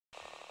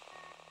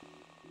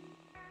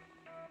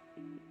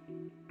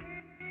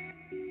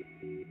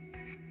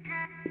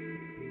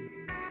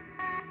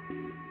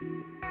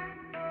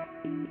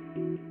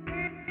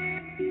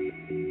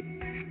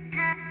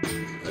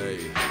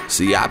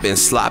See, I've been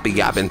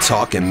sloppy, I've been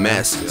talking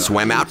mess.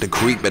 Swam out the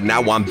creek, but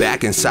now I'm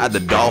back inside the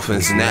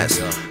dolphin's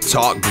nest.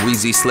 Talk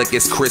greasy, slick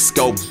as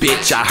Crisco,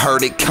 bitch. I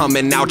heard it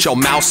coming out your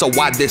mouth, so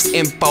why this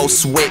info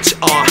switch?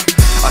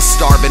 A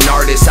starving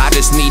artist, I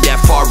just need that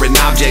foreign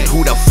object.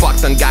 Who the fuck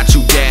done got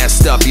you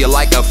gassed up? You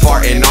like a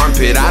farting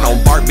armpit. I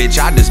don't bark,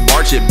 bitch, I just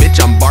barch it. Bitch,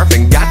 I'm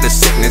barfing, got the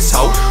sickness,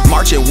 ho.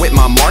 Marching with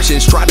my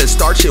Martians, try to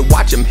start shit,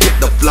 watch him hit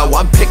the flow.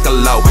 I'm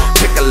Piccolo,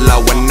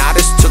 and I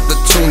just took the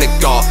tunic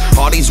off.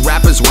 All these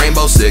rappers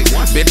rainbow sick,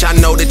 bitch, I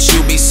know that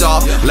you be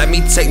soft. Let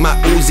me take my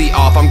Uzi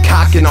off, I'm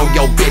cocking on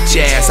your bitch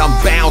ass. I'm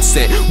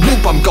bouncing,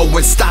 whoop, I'm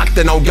going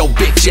Stockton on your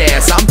bitch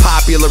ass. I'm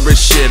popular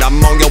as shit, I'm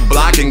on your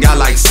block and got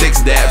like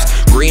 6 dabs.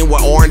 Green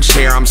with orange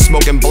hair, I'm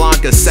smoking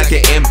Blanca,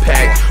 second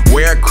impact.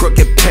 Wear a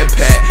crooked pimp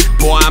hat,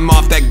 boy, I'm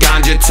off that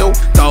ganja too.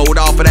 Throwed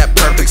off of that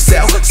perfect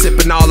cell,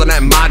 sipping all of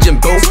that Majin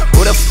Buu.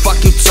 Who the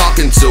fuck you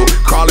talking to?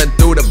 Crawling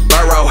through the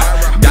burrow.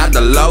 Got the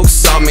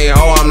lokes on me,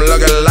 oh, I'm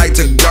looking like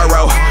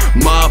Tagoro.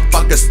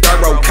 Motherfuckers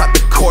thorough, cut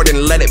the cord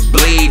and let it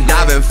bleed.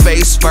 Diving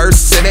face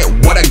first in it,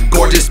 what a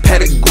gorgeous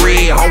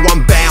pedigree. Oh,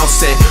 I'm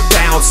bouncing,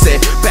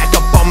 back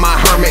up on my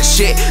hermit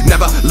shit.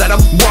 Never let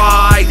them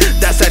ride,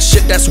 that's that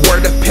shit, that's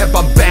word to pimp.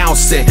 I'm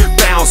bouncing.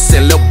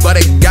 Lil'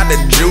 buddy got the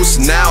juice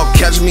now,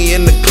 catch me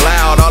in the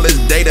cloud. All this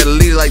data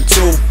leaves like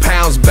 2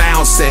 pounds.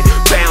 Bouncing,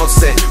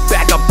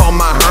 back up on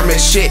my hermit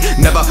shit.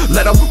 Never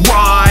let them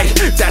ride,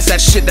 that's that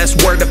shit, that's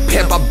word to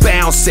pimp. I'm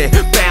bouncing.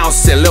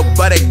 Lil'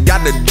 buddy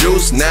got the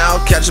juice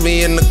now, catch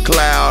me in the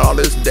cloud. All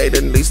this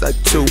data leaves like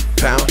 2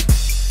 pounds.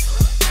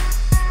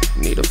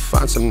 Need to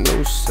find some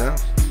new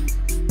sounds.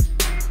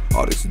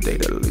 All this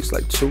data leaves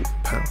like 2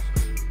 pounds.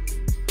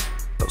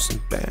 Throw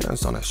some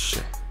bands on that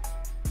shit.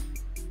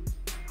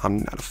 I'm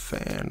not a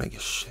fan of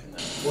your shit.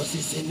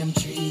 Voices in them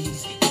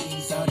trees,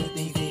 these are the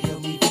things